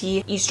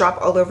Fenty Ease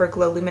Drop All Over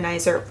Glow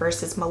Luminizer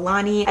versus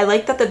Milani. I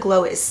like that the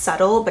glow is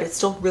subtle, but it's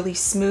still really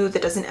smooth.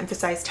 It doesn't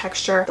emphasize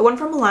texture. The one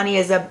from Milani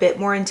is a bit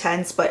more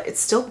intense, but it's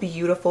still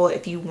beautiful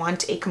if you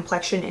want a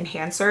complexion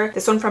enhancer.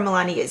 This one from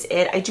Milani is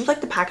it. I do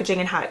like the packaging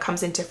and how it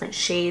comes in different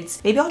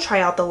shades. Maybe I'll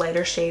try out the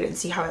lighter shade and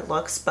see how it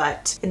looks,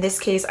 but in this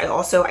case,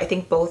 I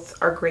think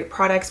both are great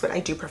products, but I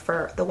do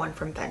prefer the one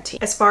from Fenty.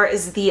 As far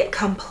as the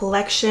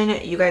complexion,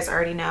 you guys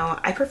already know,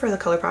 I prefer the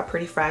ColourPop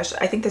Pretty Fresh.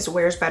 I think this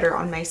wears better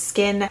on my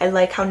skin. I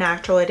like how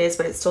natural it is,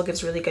 but it still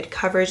gives really good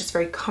coverage. It's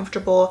very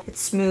comfortable.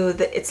 It's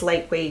smooth. It's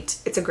lightweight.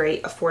 It's a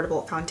great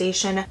affordable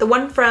foundation. The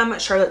one from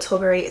Charlotte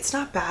Tilbury, it's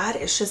not bad.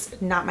 It's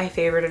just not my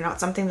favorite and not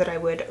something that I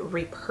would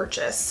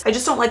repurchase. I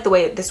just don't like the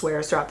way this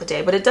wears throughout the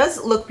day, but it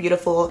does look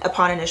beautiful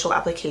upon initial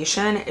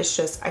application. It's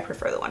just, I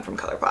prefer the one from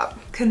ColourPop.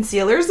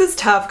 Concealers is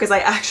tough because I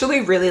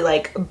actually really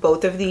like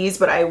both of these,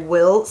 but I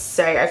will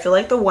say I feel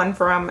like the one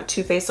from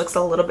Too Faced looks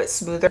a little bit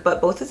smoother,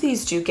 but both of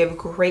these do give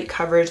great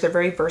coverage. They're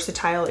very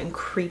versatile and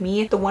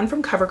creamy. The one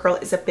from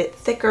CoverGirl is a bit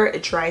thicker.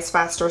 It dries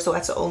faster, so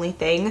that's the only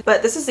thing.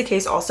 But this is the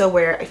case also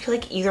where I feel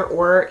like either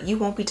or, you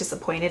won't be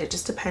disappointed. It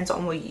just depends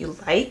on what you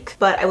like,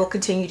 but I will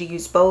continue to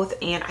use both.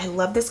 And I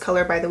love this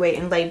color, by the way,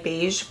 in light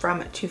beige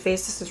from Too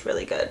Faced. This is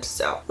really good.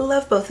 So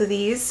love both of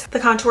these. The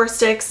contour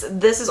sticks,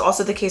 this is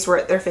also the case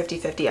where they're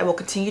 50-50. I will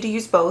continue to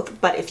use both,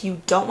 but if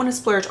you don't want to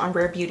splurge on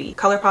Rare Beauty,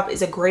 ColourPop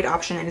is a great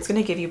option and it's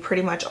going to give you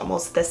pretty much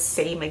almost the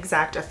same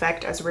exact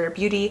effect as Rare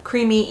Beauty.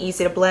 Creamy,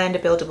 easy to blend,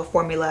 buildable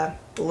formula.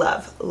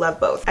 Love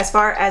both. As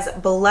far as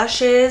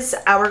blushes,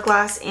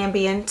 Hourglass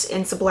Ambient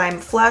in Sublime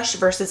Flush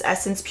versus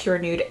Essence Pure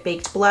Nude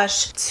Baked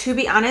Blush. To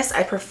be honest,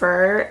 I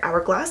prefer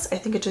Hourglass. I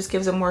think it just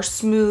gives a more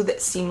smooth,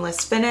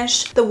 seamless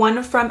finish. The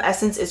one from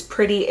Essence is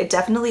pretty. It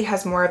definitely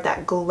has more of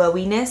that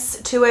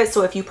glowiness to it.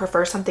 So if you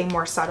prefer something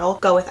more subtle,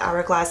 go with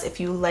Hourglass. If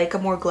you like a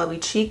more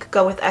glowy cheek,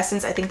 go with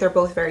Essence. I think they're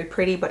both very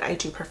pretty, but I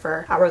do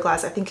prefer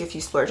Hourglass. I think if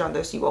you splurge on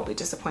this, you won't be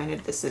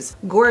disappointed. This is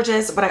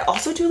gorgeous, but I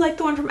also do like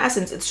the one from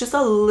Essence. It's just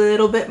a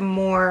little bit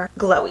more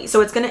glowy, so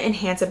it's going to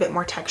enhance a bit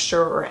more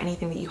texture or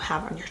anything that you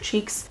have on your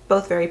cheeks.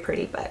 Both very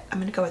pretty, but I'm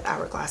going to go with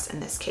Hourglass in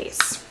this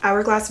case.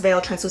 Hourglass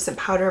Veil Translucent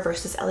Powder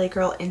versus LA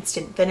Girl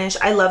Instant Finish.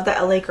 I love the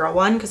LA Girl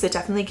one because it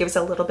definitely gives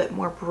a little bit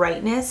more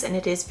brightness and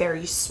it is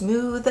very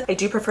smooth. I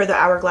do prefer the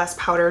Hourglass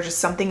powder. Just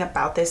something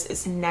about this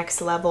is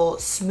next level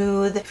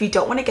smooth. If you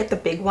don't want to get the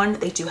big one,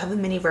 they do have a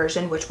mini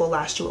version which will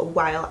last you a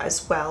while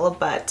as well,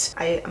 but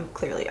I'm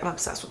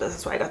obsessed with this.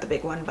 That's why I got the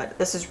big one, but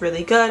this is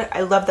really good.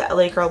 I love the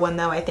LA Girl one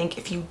though. I think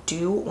if you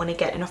do want to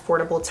get an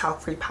affordable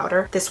talc-free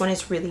powder, this one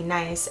is really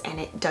nice and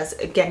it does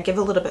again give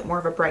a little bit more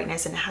of a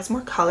brightness and it has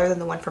more color than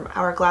the one from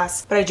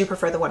Hourglass, but I do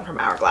prefer the one from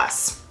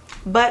Hourglass.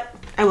 But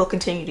I will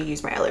continue to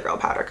use my LA Girl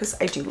powder because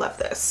I do love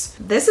this.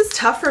 This is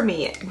tough for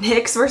me.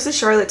 NYX versus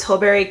Charlotte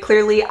Tilbury.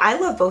 Clearly, I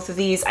love both of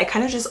these. I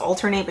kind of just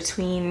alternate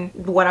between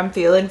what I'm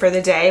feeling for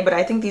the day, but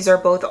I think these are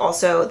both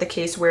also the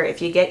case where if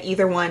you get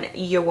either one,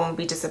 you won't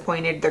be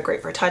disappointed. They're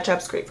great for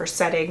touch-ups, great for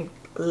setting.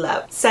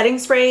 Love. Setting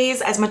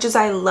sprays, as much as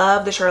I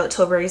love the Charlotte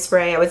Tilbury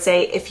spray, I would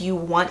say if you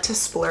want to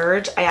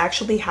splurge, I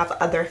actually have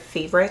other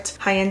favorite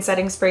high-end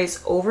setting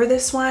sprays over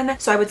this one.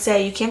 So I would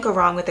say you can't go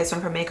wrong with this one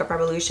from Makeup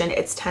Revolution.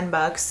 It's 10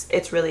 bucks.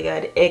 It's really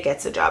good. It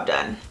gets the job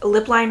done.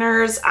 Lip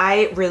liners,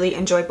 I really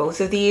enjoy both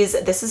of these.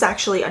 This is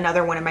actually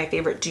another one of my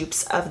favorite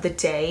dupes of the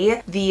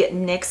day. The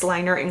NYX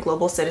liner in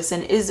Global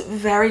Citizen is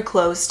very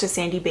close to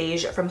Sandy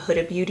Beige from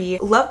Huda Beauty.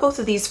 Love both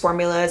of these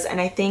formulas and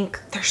I think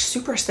they're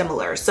super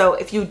similar. So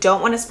if you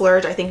don't want to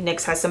splurge, I think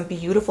NYX has some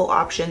beautiful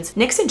options.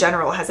 NYX in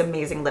general has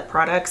amazing lip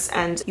products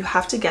and you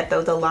have to get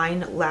though the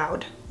Line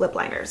Loud lip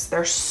liners.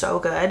 They're so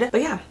good.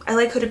 But yeah, I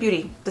like Huda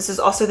Beauty. This is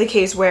also the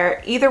case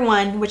where either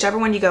one, whichever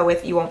one you go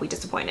with, you won't be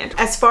disappointed.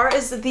 As far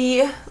as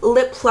the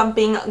lip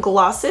plumping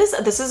glosses,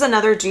 this is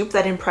another dupe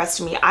that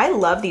impressed me. I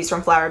love these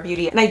from Flower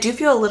Beauty and I do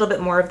feel a little bit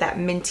more of that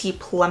minty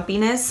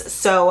plumpiness.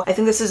 So I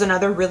think this is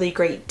another really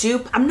great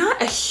dupe. I'm not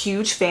a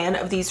huge fan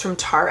of these from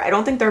Tarte. I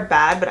don't think they're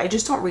bad, but I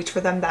just don't reach for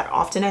them that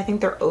often. I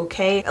think they're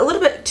okay. A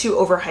little bit too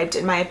overhyped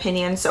in my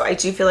opinion. So I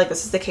do feel like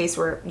this is the case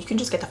where you can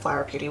just get the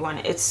Flower Beauty one.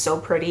 It's so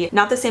pretty.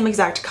 Not the same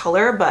exact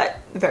color, but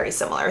very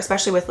similar,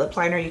 especially with lip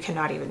liner. You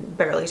cannot even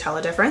barely tell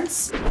a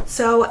difference.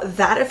 So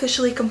that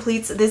officially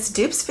completes this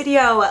dupes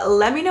video.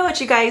 Let me know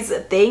what you guys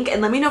think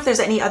and let me know if there's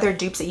any other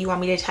dupes that you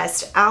want me to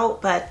test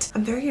out, but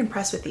I'm very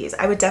impressed with these.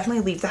 I would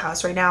definitely leave the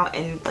house right now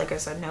and like I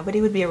said,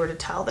 nobody would be able to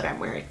tell that I'm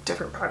wearing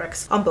different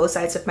products on both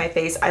sides of my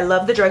face. I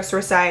love the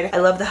drugstore side. I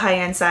love the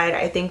high-end side.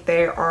 I think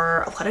there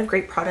are a lot of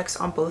great products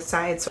on both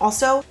sides.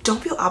 Also,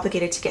 don't feel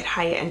obligated to get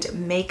high-end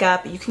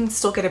makeup. You can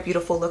still get a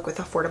beautiful look with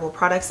affordable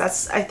products.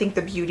 That's, I think, the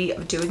the beauty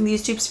of doing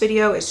these dupes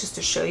video, is just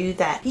to show you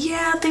that,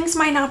 yeah, things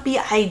might not be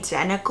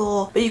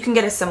identical, but you can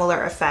get a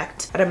similar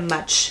effect at a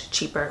much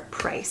cheaper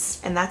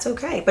price, and that's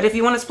okay. But if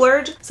you want to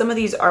splurge, some of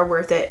these are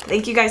worth it.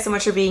 Thank you guys so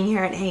much for being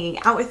here and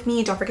hanging out with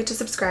me. Don't forget to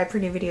subscribe for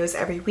new videos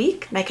every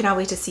week, and I cannot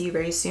wait to see you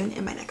very soon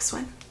in my next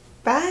one.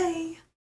 Bye!